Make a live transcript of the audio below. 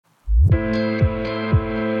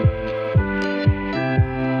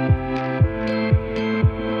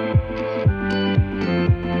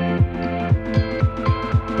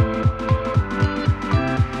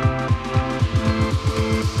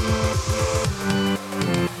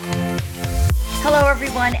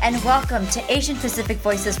everyone, and welcome to Asian Pacific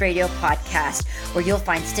Voices Radio podcast, where you'll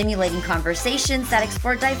find stimulating conversations that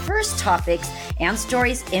explore diverse topics and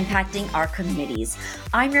stories impacting our communities.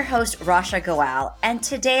 I'm your host, Rasha Goal, and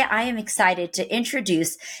today I am excited to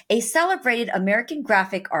introduce a celebrated American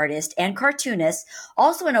graphic artist and cartoonist,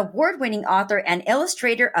 also an award-winning author and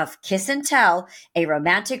illustrator of Kiss and Tell, a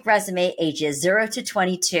romantic resume ages 0 to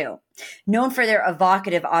 22. Known for their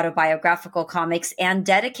evocative autobiographical comics and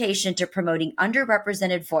dedication to promoting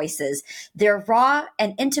underrepresented voices, their raw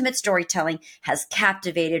and intimate storytelling has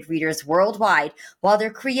captivated readers worldwide, while their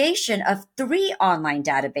creation of 3 online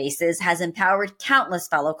databases has empowered countless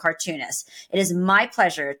fellow cartoonists. It is my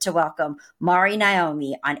pleasure to welcome Mari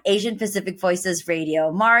Naomi on Asian Pacific Voices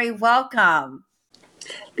Radio. Mari, welcome.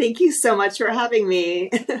 Thank you so much for having me.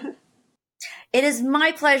 It is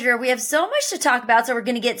my pleasure. We have so much to talk about, so we're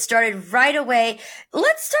going to get started right away.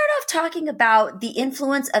 Let's start off talking about the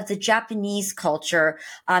influence of the Japanese culture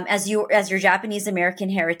as your Japanese American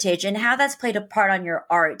heritage and how that's played a part on your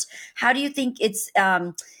art. How do you think it's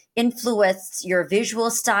influenced your visual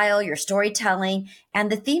style, your storytelling, and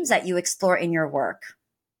the themes that you explore in your work?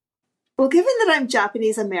 Well, given that I'm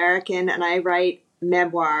Japanese American and I write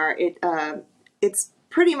memoir, it's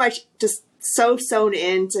pretty much just so sewn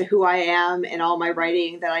into who I am and all my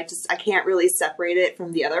writing that I can't really separate it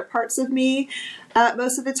from the other parts of me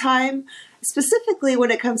most of the time. Specifically, when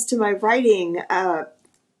it comes to my writing,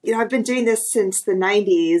 I've been doing this since the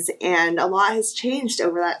 90s, and a lot has changed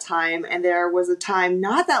over that time. And there was a time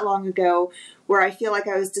not that long ago where I feel like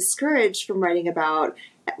I was discouraged from writing about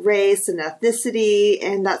race and ethnicity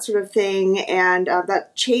and that sort of thing. And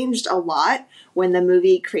that changed a lot when the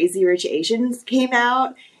movie Crazy Rich Asians came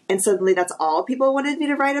out. And suddenly that's all people wanted me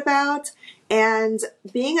to write about. And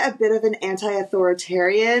being a bit of an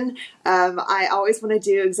anti-authoritarian, I always want to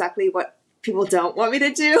do exactly what people don't want me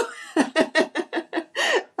to do. And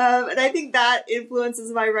I think that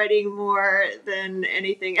influences my writing more than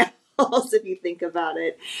anything else, if you think about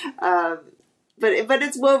it. But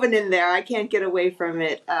it's woven in there. I can't get away from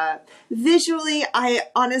it. Visually, I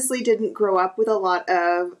honestly didn't grow up with a lot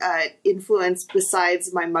of influence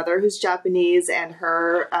besides my mother, who's Japanese, and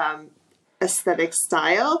her aesthetic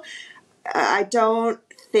style. I don't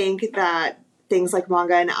think that things like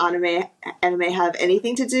manga and anime have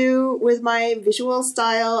anything to do with my visual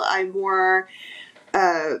style. I'm more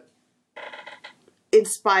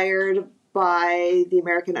inspired by the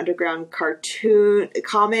American Underground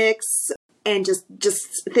comics, and just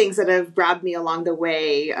things that have grabbed me along the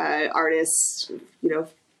way. Artists,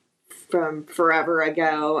 from forever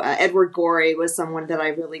ago. Edward Gorey was someone that I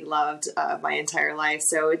really loved my entire life.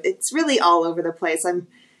 So it's really all over the place. I'm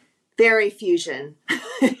very fusion.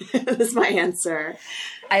 That's my answer.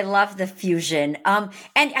 I love the fusion. And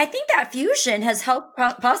I think that fusion has helped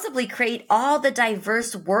possibly create all the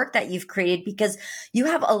diverse work that you've created, because you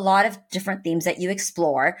have a lot of different themes that you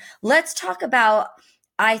explore. Let's talk about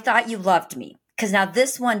I Thought You Loved Me, because now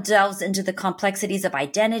this one delves into the complexities of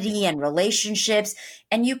identity and relationships,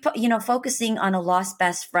 and you focusing on a lost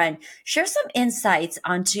best friend. Share some insights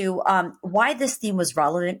onto why this theme was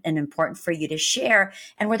relevant and important for you to share,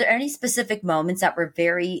 and were there any specific moments that were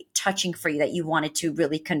very touching for you that you wanted to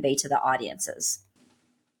really convey to the audiences?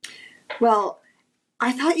 Well,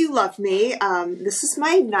 I Thought You Loved Me. This is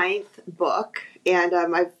my 9th book, and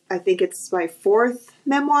I think it's my 5th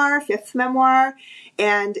memoir,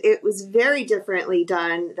 and it was very differently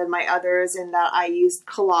done than my others in that I used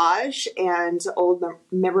collage and old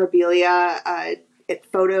memorabilia,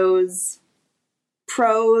 photos,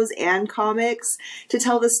 prose, and comics to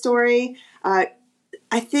tell the story. I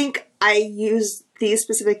think I used these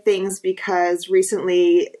specific things because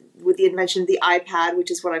recently, with the invention of the iPad, which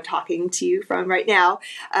is what I'm talking to you from right now,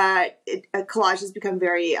 collage has become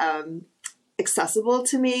very accessible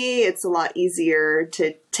to me. It's a lot easier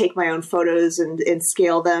to take my own photos and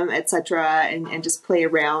scale them, etc., and just play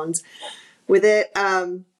around with it.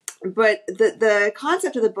 But the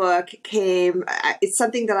concept of the book it's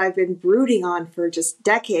something that I've been brooding on for just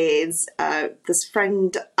decades. This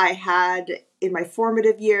friend I had in my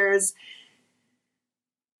formative years,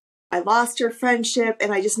 I lost her friendship,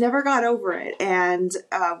 and I just never got over it. And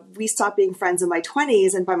we stopped being friends in my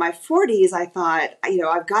 20s. And by my 40s, I thought,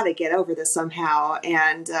 I've got to get over this somehow.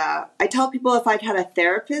 And I tell people if I'd had a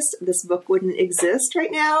therapist, this book wouldn't exist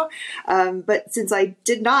right now. But since I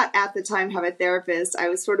did not at the time have a therapist, I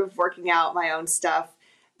was sort of working out my own stuff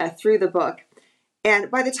through the book. And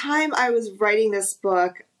by the time I was writing this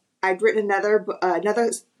book, I'd written another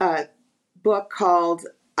book called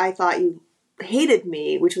I Thought You Hated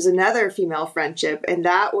Me, which was another female friendship. And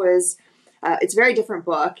that was It's a very different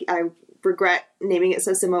book. I regret naming it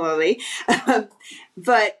so similarly.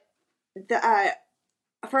 But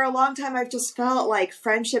for a long time, I've just felt like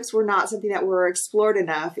friendships were not something that were explored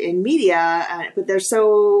enough in media, but they're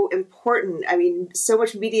so important. I mean, so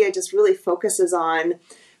much media just really focuses on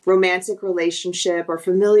romantic relationship or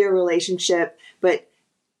familiar relationship, but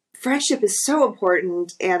friendship is so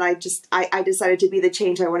important. And I decided to be the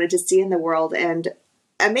change I wanted to see in the world. And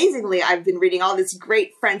amazingly, I've been reading all this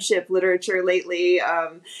great friendship literature lately.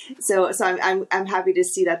 So I'm happy to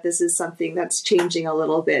see that this is something that's changing a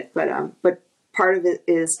little bit, but part of it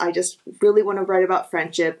is I just really want to write about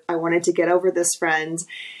friendship. I wanted to get over this friend.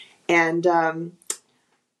 And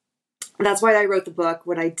that's why I wrote the book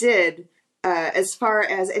when I did. As far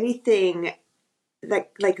as anything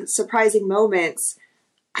like surprising moments,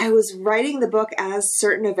 I was writing the book as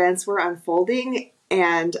certain events were unfolding.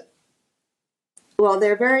 And well,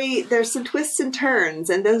 there's some twists and turns,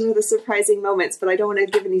 and those are the surprising moments, but I don't want to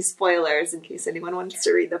give any spoilers in case anyone wants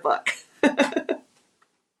to read the book.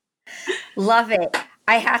 Love it.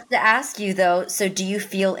 I have to ask you though, so do you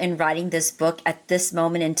feel in writing this book at this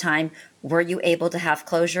moment in time, were you able to have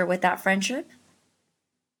closure with that friendship?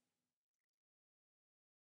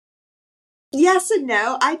 Yes and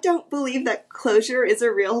no. I don't believe that closure is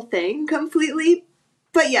a real thing completely,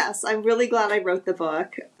 but yes, I'm really glad I wrote the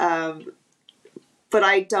book. But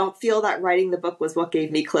I don't feel that writing the book was what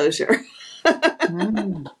gave me closure.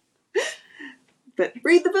 But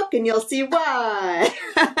read the book and you'll see why.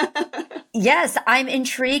 Yes, I'm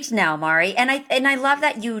intrigued now, Mari. And I love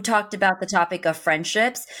that you talked about the topic of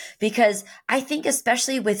friendships, because I think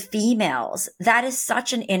especially with females, that is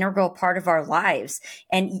such an integral part of our lives.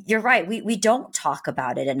 And you're right, we don't talk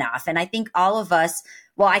about it enough. And I think all of us,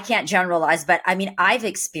 well, I can't generalize, but I mean, I've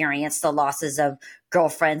experienced the losses of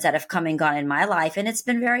girlfriends that have come and gone in my life, and it's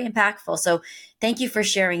been very impactful. So thank you for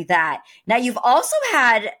sharing that. Now, you've also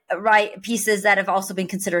had pieces that have also been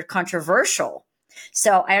considered controversial.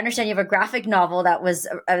 So I understand you have a graphic novel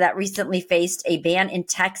that recently faced a ban in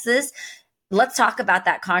Texas. Let's talk about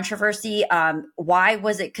that controversy. Why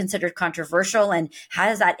was it considered controversial, and how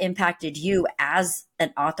has that impacted you as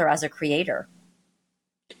an author, as a creator?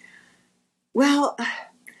 Well,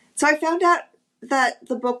 so I found out that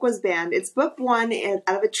the book was banned. It's book one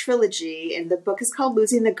out of a trilogy, and the book is called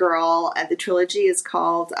Losing the Girl, and the trilogy is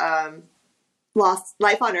called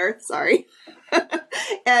Life on Earth. Sorry,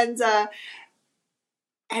 and I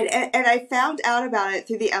found out about it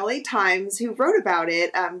through the LA Times, who wrote about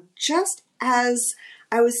it just as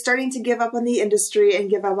I was starting to give up on the industry and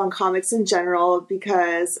give up on comics in general,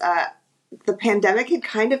 because the pandemic had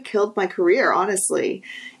kind of killed my career, honestly.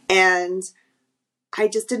 And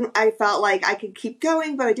I felt like I could keep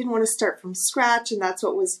going, but I didn't want to start from scratch. And that's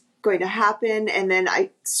what was going to happen. And then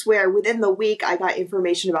I swear within the week, I got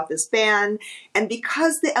information about this ban. And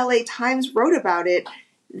because the LA Times wrote about it,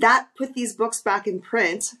 that put these books back in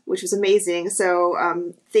print, which was amazing.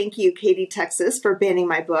 So thank you, Katy, Texas, for banning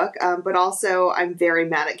my book. But also, I'm very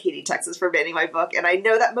mad at Katy, Texas, for banning my book. And I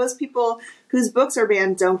know that most people whose books are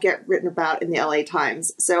banned don't get written about in the LA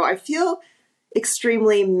Times. So I feel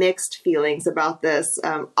extremely mixed feelings about this.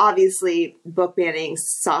 Obviously, book banning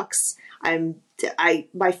sucks.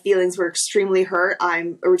 My feelings were extremely hurt.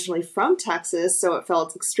 I'm originally from Texas, so it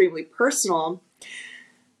felt extremely personal.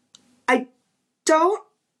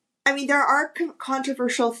 There are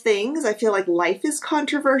controversial things. I feel like life is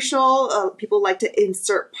controversial. People like to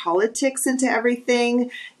insert politics into everything.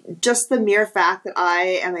 Just the mere fact that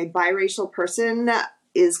I am a biracial person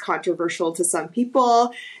is controversial to some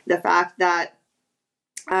people. The fact that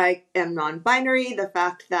I am non-binary, the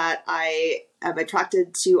fact that I am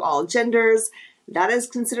attracted to all genders, that is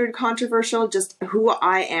considered controversial. Just who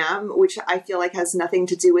I am, which I feel like has nothing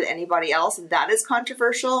to do with anybody else, that is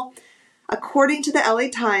controversial. According to the LA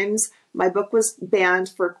Times, my book was banned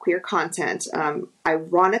for queer content.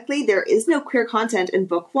 Ironically, there is no queer content in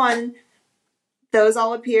book one. Those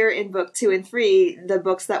all appear in book 2 and 3, the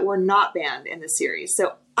books that were not banned in the series.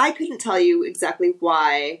 So I couldn't tell you exactly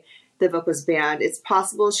why the book was banned. It's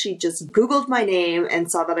possible she just Googled my name and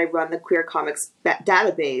saw that I run the queer comics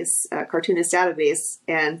database, cartoonist database,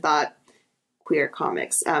 and thought queer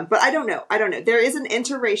comics. But I don't know. There is an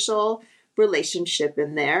interracial relationship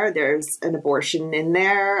in there. There's an abortion in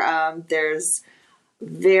there. There's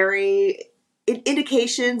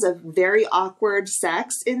indications of very awkward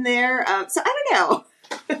sex in there. So I don't know.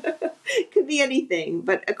 It could be anything.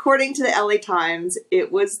 But according to the LA Times,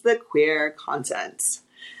 it was the queer content.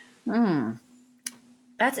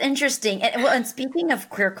 That's interesting. And speaking of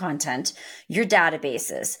queer content, your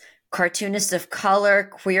databases, cartoonists of color,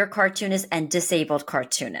 queer cartoonists, and disabled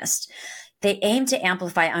cartoonists. they aim to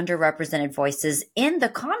amplify underrepresented voices in the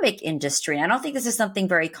comic industry. And I don't think this is something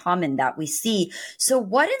very common that we see. So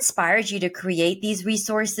what inspired you to create these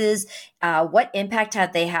resources? What impact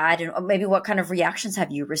have they had? And maybe what kind of reactions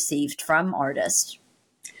have you received from artists?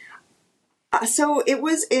 So it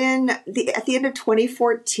was at the end of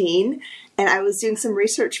 2014, and I was doing some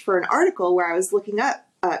research for an article where I was looking up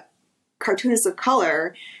cartoonists of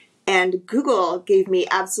color, and Google gave me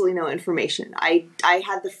absolutely no information. I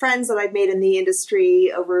had the friends that I'd made in the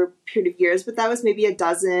industry over a period of years, but that was maybe a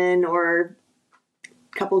dozen or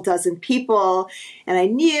a couple dozen people, and I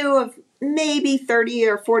knew of maybe 30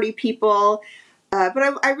 or 40 people,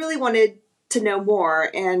 but I really wanted to know more.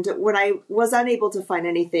 And when I was unable to find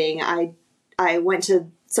anything, I went to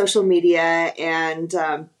social media and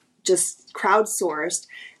just crowdsourced.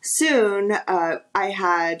 Soon, I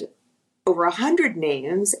had over 100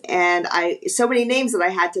 names, and so many names that I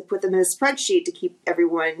had to put them in a spreadsheet to keep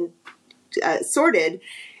everyone sorted.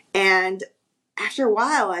 And after a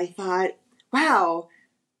while, I thought, wow,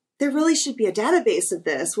 there really should be a database of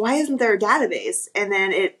this. Why isn't there a database? And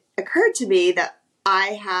then it occurred to me that I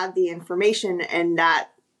had the information, and that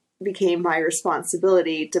became my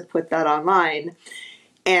responsibility to put that online.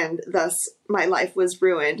 And thus my life was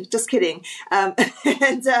ruined. Just kidding. But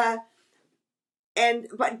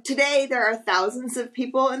today there are thousands of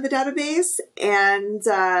people in the database, and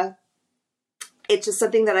it's just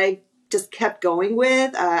something that I just kept going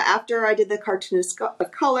with. After I did the cartoonist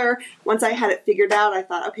of color, once I had it figured out, I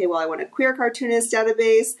thought, okay, well, I want a queer cartoonist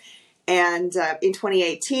database. And in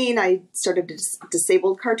 2018, I started a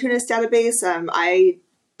disabled cartoonist database. I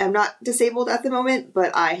am not disabled at the moment,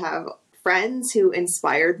 but I have friends who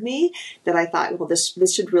inspired me that I thought, well, this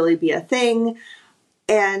should really be a thing.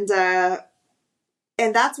 And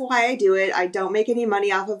that's why I do it. I don't make any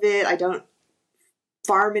money off of it. I don't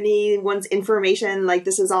farm anyone's information. Like,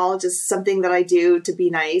 this is all just something that I do to be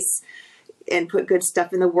nice and put good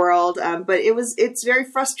stuff in the world. But it's very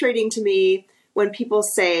frustrating to me when people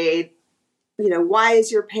say, why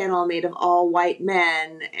is your panel made of all white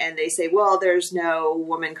men? And they say, well, there's no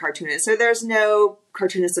woman cartoonist, or there's no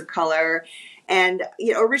cartoonist of color. And,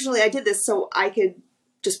 originally I did this so I could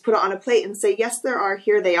just put it on a plate and say, yes, there are,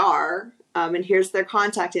 here they are. And here's their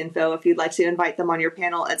contact info if you'd like to invite them on your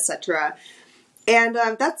panel, etc. And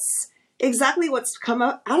that's exactly what's come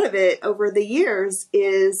out of it over the years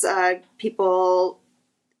is people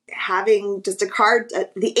having just a card,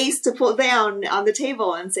 the ace to pull down on the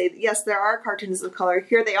table and say, yes, there are cartoonists of color,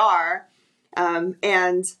 here they are.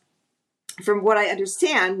 And from what I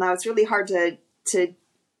understand, now it's really hard to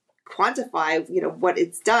quantify, what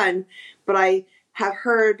it's done, but I have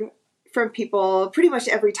heard from people pretty much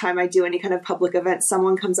every time I do any kind of public event,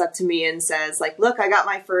 someone comes up to me and says, like, look, I got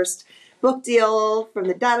my first book deal from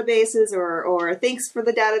the databases, or thanks for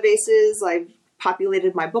the databases. I've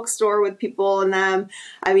populated my bookstore with people in them.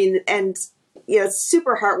 I mean, and, it's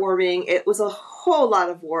super heartwarming. It was a whole lot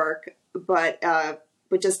of work, but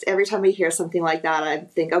just every time I hear something like that, I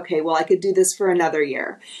think, okay, well, I could do this for another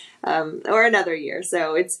year. Or another year.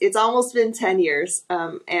 So it's almost been 10 years.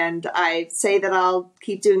 And I say that I'll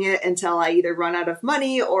keep doing it until I either run out of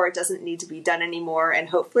money or it doesn't need to be done anymore. And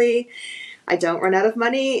hopefully I don't run out of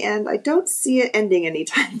money, and I don't see it ending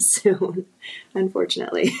anytime soon,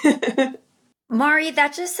 unfortunately. Mari,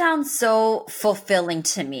 that just sounds so fulfilling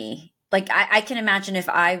to me. Like, I can imagine if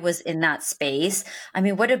I was in that space. I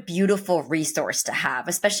mean, what a beautiful resource to have,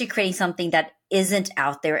 especially creating something that isn't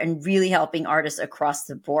out there and really helping artists across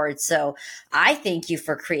the board. So I thank you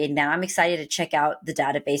for creating that. I'm excited to check out the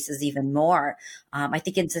databases even more. I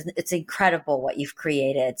think it's incredible what you've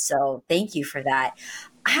created. So thank you for that.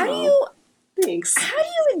 Thanks. How do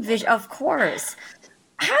you envision, of course,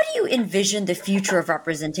 how do you envision the future of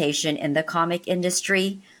representation in the comic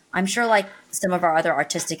industry? I'm sure, like some of our other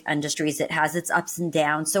artistic industries, it has its ups and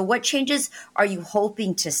downs. So what changes are you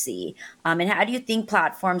hoping to see? And how do you think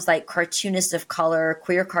platforms like cartoonists of color,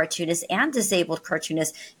 queer cartoonists, and disabled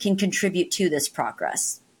cartoonists can contribute to this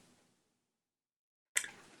progress?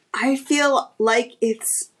 I feel like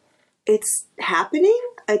it's happening.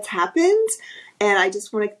 It's happened. And I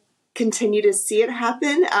just want to continue to see it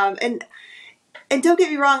happen. And don't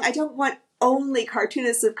get me wrong, I don't want only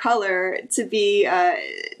cartoonists of color to be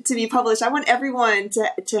published. I want everyone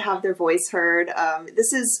to have their voice heard.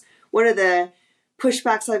 This is one of the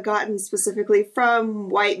pushbacks I've gotten specifically from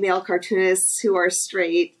white male cartoonists who are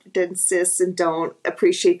straight and cis and don't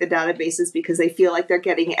appreciate the databases because they feel like they're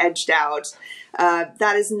getting edged out.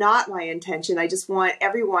 That is not my intention. I just want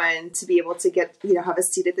everyone to be able to have a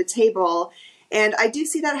seat at the table And I do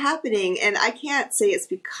see that happening, and I can't say it's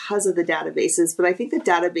because of the databases, but I think my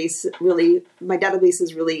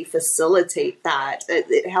databases really facilitate that.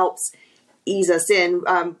 It helps ease us in.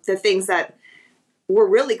 The things that were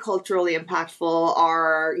really culturally impactful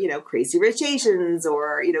are, Crazy Rich Asians,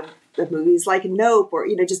 or, the movies like Nope, or,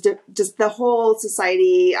 just the whole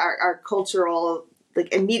society, our cultural,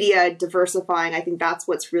 and media diversifying. I think that's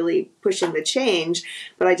what's really pushing the change,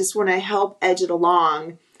 but I just want to help edge it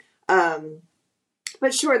along.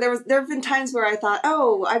 But sure, there have been times where I thought,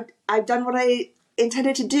 oh, I've done what I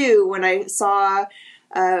intended to do when I saw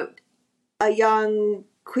a young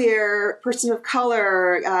queer person of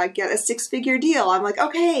color get a 6-figure deal. I'm like,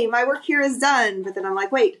 okay, my work here is done. But then I'm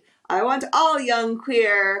like, wait, I want all young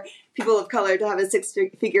queer people of color to have a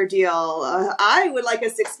 6-figure deal. I would like a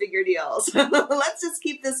 6-figure deal. So let's just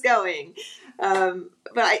keep this going.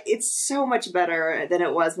 But it's so much better than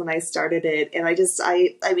it was when I started it. And I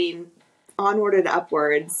mean, onward and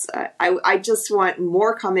upwards. I just want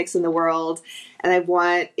more comics in the world, and I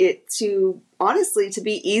want it to, honestly, to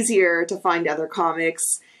be easier to find other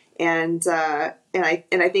comics, and I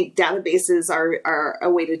think databases are a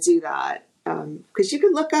way to do that, because you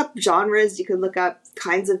can look up genres, you can look up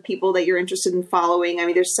kinds of people that you're interested in following. I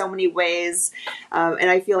mean, there's so many ways, and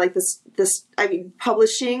I feel like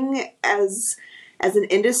publishing as an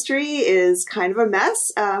industry is kind of a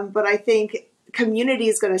mess, but I think community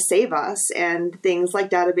is going to save us, and things like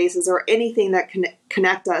databases or anything that can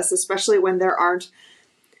connect us, especially when there aren't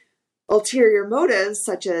ulterior motives,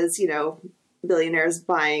 such as, billionaires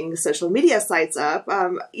buying social media sites up,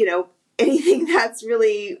 anything that's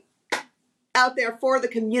really out there for the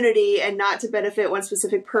community and not to benefit one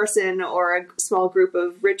specific person or a small group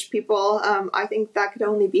of rich people. I think that could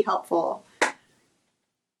only be helpful.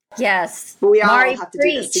 Yes. But we all Mari, have to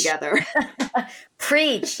preach. do this together.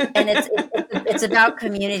 Preach. And it's about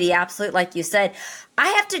community. Absolutely. Like you said, I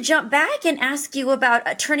have to jump back and ask you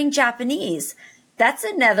about Turning Japanese. That's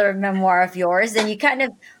another memoir of yours. And you kind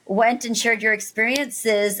of went and shared your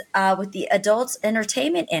experiences with the adult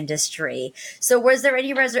entertainment industry. So was there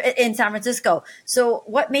any in San Francisco? So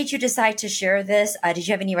what made you decide to share this? Did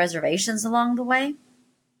you have any reservations along the way?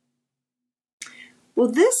 Well,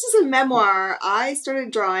 this is a memoir I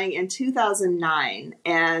started drawing in 2009,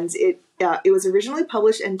 and it was originally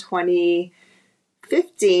published in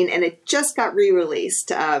 2015, and it just got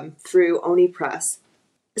re-released through Oni Press.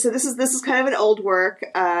 So this is kind of an old work,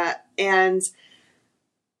 and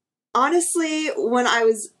honestly,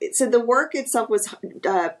 the work itself was,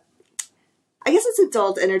 I guess it's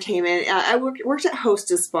adult entertainment. I worked at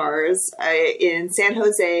Hostess bars in San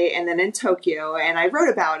Jose and then in Tokyo, and I wrote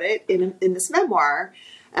about it in this memoir.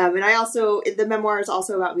 And the memoir is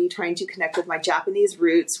also about me trying to connect with my Japanese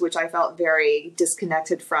roots, which I felt very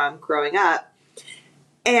disconnected from growing up.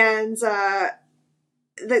 And the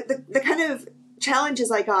kind of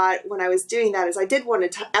challenges I got when I was doing that is I did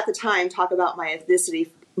want to, at the time, talk about my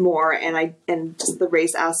ethnicity more and just the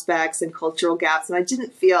race aspects and cultural gaps, and I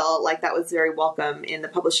didn't feel like that was very welcome in the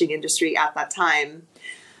publishing industry at that time.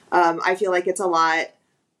 I feel like it's a lot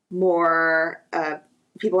more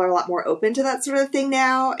people are a lot more open to that sort of thing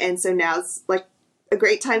now, and so now it's like a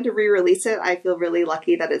great time to re-release it. I feel really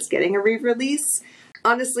lucky that it's getting a re-release.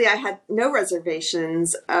 Honestly, I had no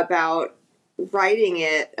reservations about writing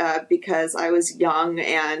it because I was young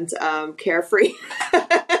and carefree.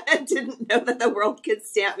 I didn't know that the world could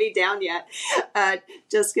stamp me down yet.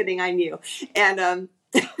 Just kidding, I knew. And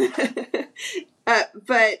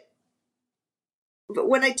but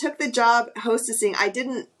when I took the job hostessing, I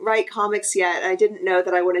didn't write comics yet. I didn't know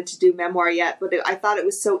that I wanted to do memoir yet, but I thought it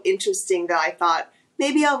was so interesting that I thought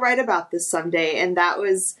maybe I'll write about this someday. And that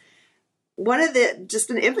was just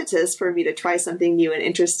an impetus for me to try something new and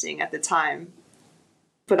interesting at the time.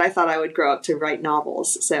 But I thought I would grow up to write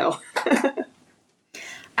novels. So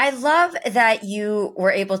I love that you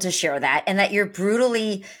were able to share that and that you're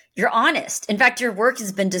honest. In fact, your work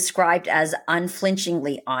has been described as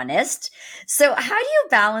unflinchingly honest. So how do you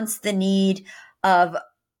balance the need of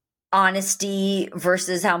honesty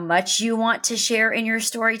versus how much you want to share in your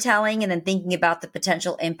storytelling, and then thinking about the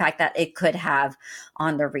potential impact that it could have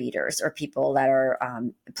on the readers or people that are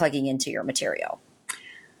plugging into your material?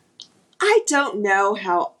 I don't know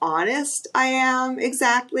how honest I am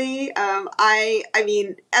exactly. I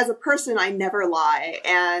mean, as a person, I never lie.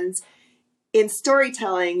 And in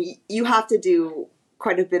storytelling, you have to do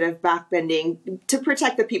quite a bit of backbending to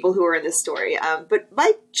protect the people who are in the story. But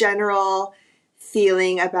my general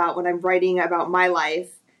feeling about when I'm writing about my life,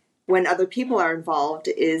 when other people are involved,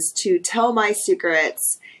 is to tell my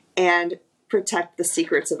secrets and protect the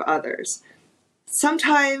secrets of others.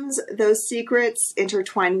 sometimes those secrets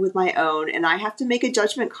intertwine with my own, and I have to make a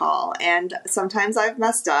judgment call. And sometimes I've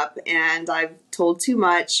messed up and I've told too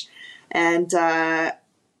much. And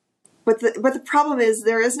but the problem is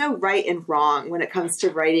there is no right and wrong when it comes to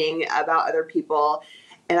writing about other people.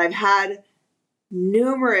 And I've had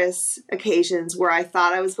numerous occasions where I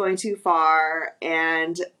thought I was going too far,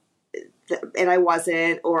 and I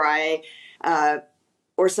wasn't, or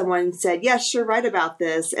someone said, yes, sure, write about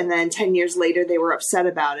this. And then 10 years later, they were upset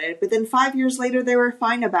about it. But then 5 years later, they were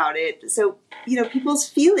fine about it. So, people's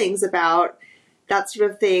feelings about that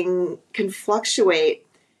sort of thing can fluctuate.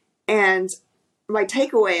 And my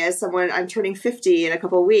takeaway as someone, I'm turning 50 in a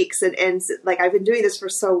couple of weeks, and like I've been doing this for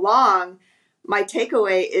so long, my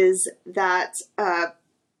takeaway is that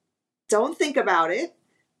don't think about it.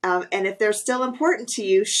 And if they're still important to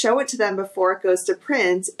you, show it to them before it goes to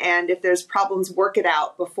print. And if there's problems, work it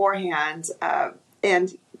out beforehand.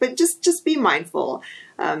 But just be mindful.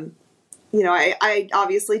 I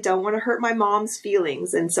obviously don't want to hurt my mom's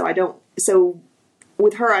feelings. And so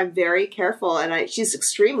with her, I'm very careful, and she's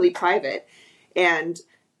extremely private. And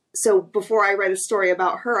so before I write a story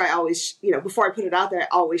about her, I always, before I put it out there, I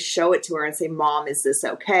always show it to her and say, Mom, is this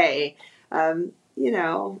okay? I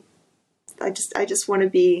just want to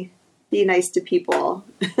be nice to people.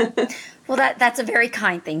 Well, that's a very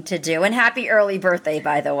kind thing to do. And happy early birthday,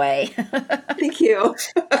 by the way. Thank you.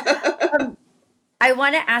 I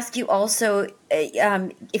want to ask you also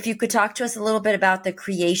if you could talk to us a little bit about the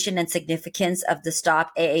creation and significance of the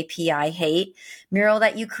Stop AAPI Hate mural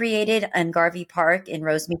that you created in Garvey Park in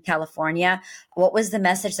Rosemead, California. What was the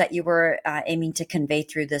message that you were aiming to convey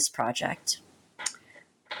through this project?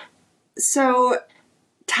 So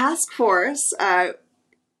Task Force,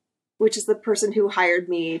 which is the person who hired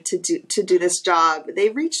me to do this job, they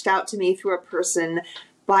reached out to me through a person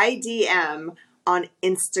by DM on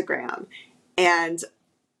Instagram. And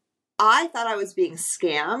I thought I was being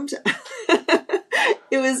scammed.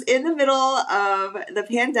 It was in the middle of the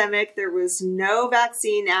pandemic. There was no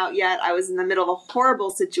vaccine out yet. I was in the middle of a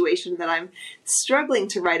horrible situation that I'm struggling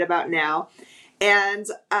to write about now. And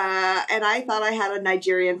I thought I had a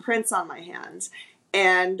Nigerian prince on my hands.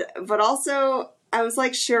 But also I was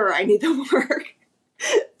like, sure, I need the work.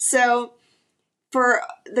 So for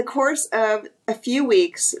the course of a few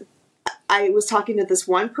weeks, I was talking to this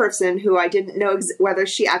one person who I didn't know whether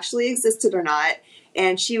she actually existed or not.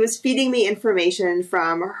 And she was feeding me information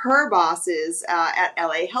from her bosses at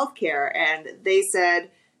LA Healthcare. And they said,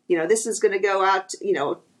 this is going to go out,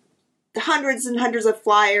 hundreds and hundreds of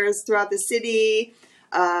flyers throughout the city,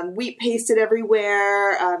 wheat pasted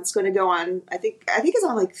everywhere. It's going to go on, I think it's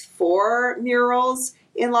on like 4 murals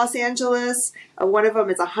in Los Angeles. One of them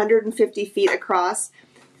is 150 feet across.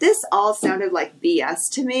 This all sounded like BS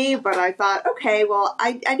to me, but I thought, okay, well,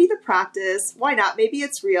 I need the practice. Why not? Maybe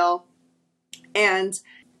it's real. And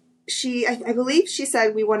I believe she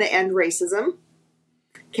said, we want to end racism.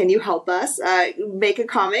 Can you help us make a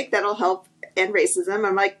comic that'll help end racism?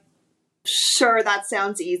 I'm like, sure, that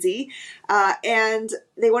sounds easy. And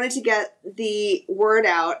they wanted to get the word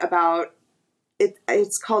out about it.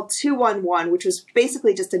 It's called 211, which was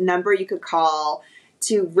basically just a number you could call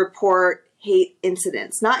to report hate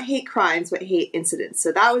incidents, not hate crimes, but hate incidents.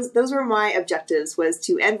 So those were my objectives, was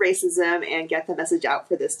to end racism and get the message out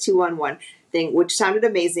for this 211 thing, which sounded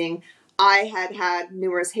amazing. I had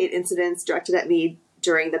numerous hate incidents directed at me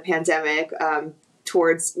during the pandemic,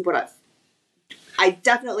 towards what I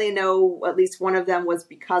definitely know at least one of them was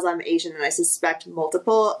because I'm Asian, and I suspect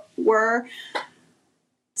multiple were.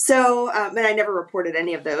 So, and I never reported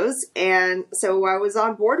any of those. And so I was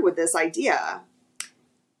on board with this idea.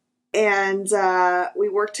 And we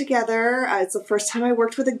worked together. It's the first time I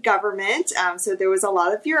worked with a government. So there was a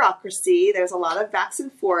lot of bureaucracy. There was a lot of backs and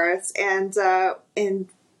forths. And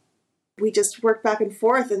we just worked back and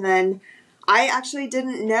forth. And then I actually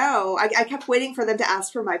didn't know. I kept waiting for them to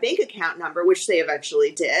ask for my bank account number, which they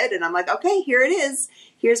eventually did. And I'm like, okay, here it is.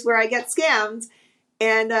 Here's where I get scammed.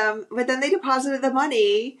 And but then they deposited the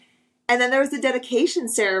money. And then there was the dedication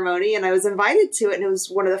ceremony, and I was invited to it, and it was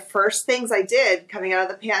one of the first things I did coming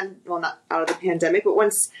out of the not out of the pandemic, but one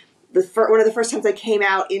of the first times I came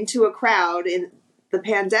out into a crowd in the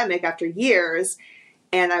pandemic after years,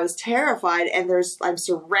 and I was terrified. And I'm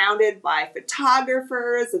surrounded by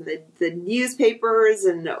photographers and the newspapers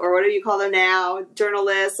or whatever you call them now,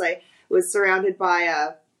 journalists. I was surrounded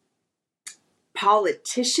by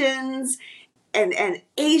politicians and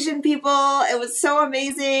Asian people. It was so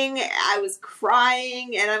amazing. I was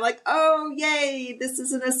crying, and I'm like, oh, yay, this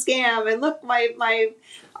isn't a scam. And look, my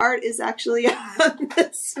art is actually on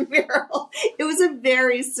this mural. It was a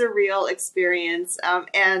very surreal experience.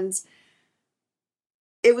 And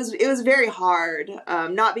it was very hard.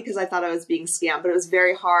 Not because I thought I was being scammed, but it was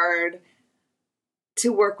very hard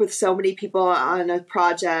to work with so many people on a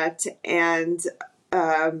project, and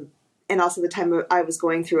also the time I was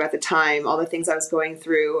going through at the time, all the things I was going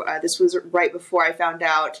through. This was right before I found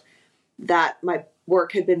out that my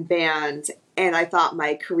work had been banned, and I thought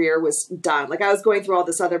my career was done. Like, I was going through all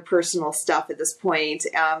this other personal stuff at this point,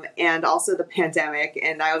 and also the pandemic,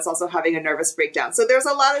 and I was also having a nervous breakdown. So there's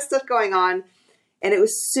a lot of stuff going on, and it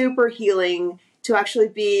was super healing to actually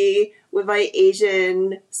be with my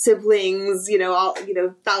Asian siblings,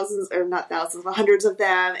 thousands, or not thousands, but hundreds of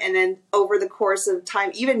them. And then over the course of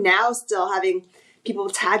time, even now, still having people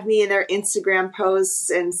tag me in their Instagram posts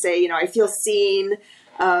and say, I feel seen.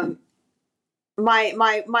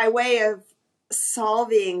 My way of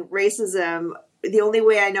solving racism, the only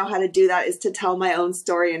way I know how to do that is to tell my own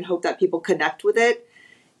story and hope that people connect with it.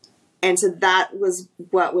 And so that was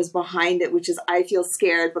what was behind it, which is I feel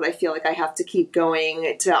scared, but I feel like I have to keep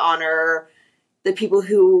going to honor the people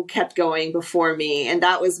who kept going before me. And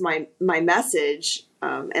that was my message.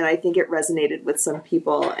 And I think it resonated with some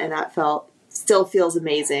people, and that still feels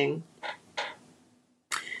amazing.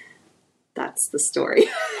 That's the story.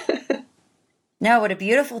 No, what a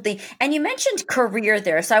beautiful thing. And you mentioned career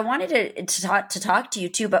there. So I wanted to talk to you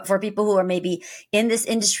too, but for people who are maybe in this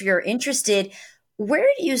industry or interested, where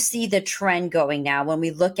do you see the trend going now when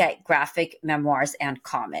we look at graphic memoirs and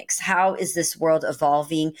comics? How is this world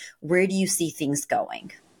evolving? Where do you see things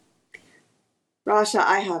going? Rasha,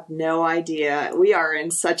 I have no idea. We are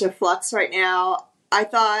in such a flux right now. I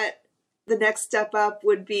thought the next step up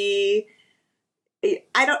would be,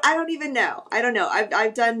 I don't even know. I don't know.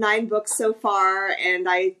 I've done 9 books so far, and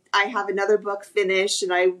I have another book finished,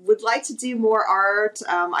 and I would like to do more art.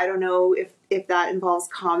 I don't know if that involves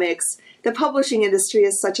comics. The publishing industry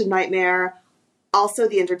is such a nightmare. Also,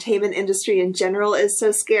 the entertainment industry in general is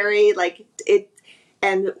so scary.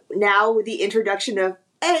 And now with the introduction of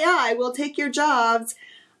AI will take your jobs.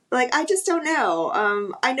 I just don't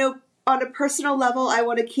know. I know on a personal level, I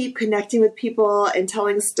want to keep connecting with people and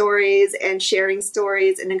telling stories and sharing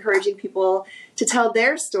stories and encouraging people to tell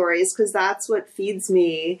their stories, because that's what feeds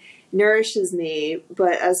me, nourishes me.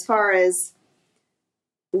 But as far as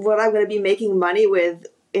what I'm going to be making money with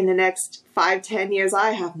in the next 5-10 years,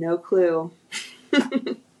 I have no clue.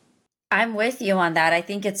 I'm with you on that. I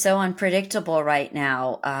think it's so unpredictable right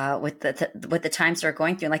now with the times we're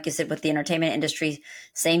going through. And like you said, with the entertainment industry,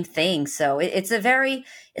 same thing. So it's a very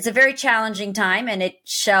challenging time, and it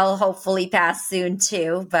shall hopefully pass soon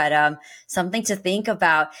too. But something to think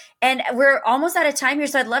about. And we're almost out of time here,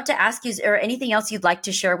 so I'd love to ask you: is there anything else you'd like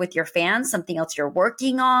to share with your fans? Something else you're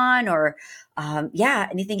working on, or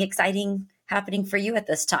anything exciting happening for you at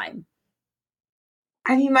this time?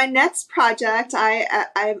 I mean, my next project,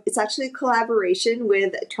 it's actually a collaboration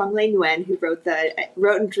with Trung Le Nguyen, who wrote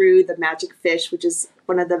and drew The Magic Fish, which is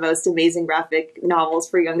one of the most amazing graphic novels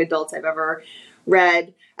for young adults I've ever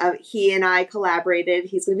read. He and I collaborated.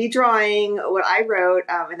 He's going to be drawing what I wrote,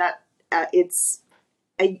 and that it's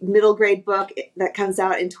a middle grade book that comes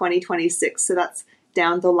out in 2026. So that's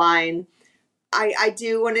down the line. I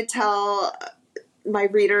do want to tell my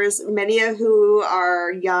readers, many of who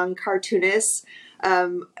are young cartoonists,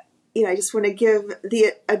 I just want to give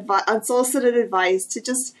the unsolicited advice to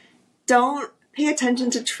just don't pay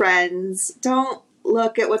attention to trends. Don't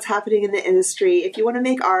look at what's happening in the industry. If you want to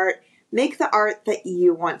make art, make the art that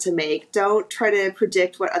you want to make. Don't try to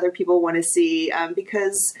predict what other people want to see,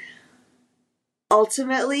 because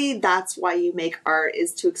ultimately that's why you make art,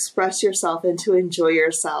 is to express yourself and to enjoy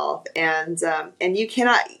yourself. And you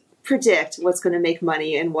cannot predict what's going to make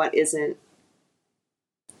money and what isn't.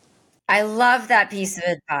 I love that piece of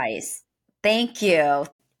advice. Thank you.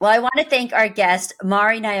 Well, I want to thank our guest,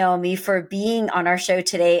 Mari Naomi, for being on our show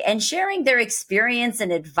today and sharing their experience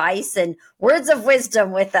and advice and words of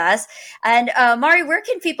wisdom with us. And Mari, where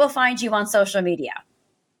can people find you on social media?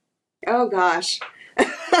 Oh, gosh.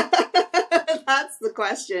 That's the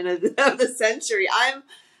question of the century. I'm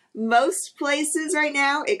most places right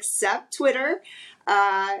now except Twitter.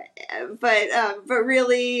 But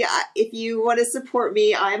really, if you want to support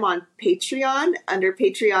me, I'm on Patreon under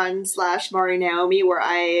Patreon/Mari Naomi, where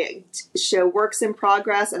I show works in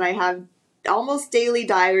progress, and I have almost daily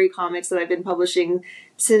diary comics that I've been publishing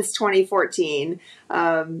since 2014.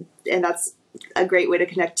 And that's a great way to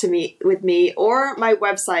connect with me, or my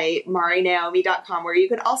website, marinaomi.com, where you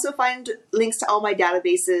can also find links to all my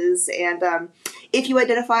databases. And if you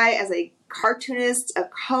identify as a cartoonist of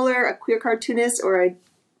color, a queer cartoonist, or a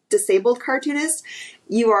disabled cartoonist,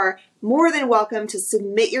 you are more than welcome to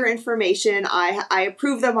submit your information. I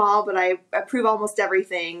approve them all, but I approve almost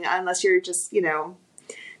everything, unless you're just,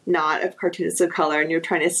 not a cartoonist of color and you're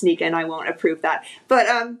trying to sneak in, I won't approve that. But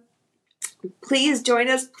please join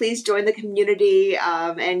us. Please join the community,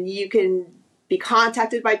 and you can be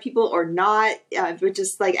contacted by people or not, but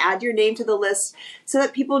just like add your name to the list so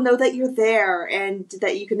that people know that you're there and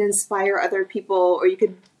that you can inspire other people, or you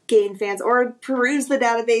could gain fans or peruse the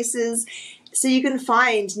databases so you can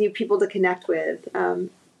find new people to connect with.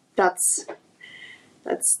 That's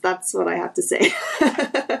what I have to say.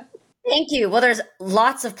 Thank you. Well, there's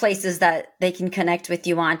lots of places that they can connect with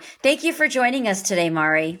you on. Thank you for joining us today,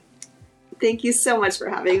 Mari. Thank you so much for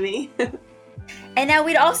having me. And now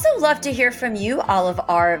we'd also love to hear from you, all of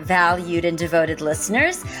our valued and devoted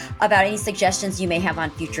listeners, about any suggestions you may have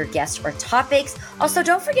on future guests or topics. Also,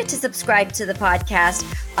 don't forget to subscribe to the podcast,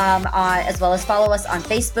 as well as follow us on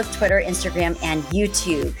Facebook, Twitter, Instagram, and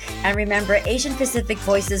YouTube. And remember, Asian Pacific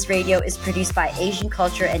Voices Radio is produced by Asian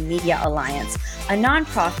Culture and Media Alliance, a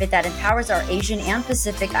nonprofit that empowers our Asian and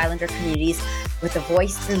Pacific Islander communities with a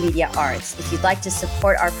voice through media arts. If you'd like to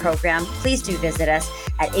support our program, please do visit us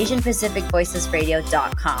at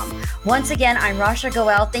AsianPacificVoicesRadio.com. Once again, I'm Rasha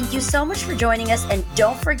Goel. Thank you so much for joining us, and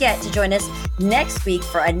don't forget to join us next week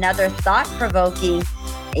for another thought-provoking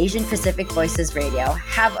Asian Pacific Voices Radio.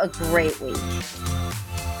 Have a great week.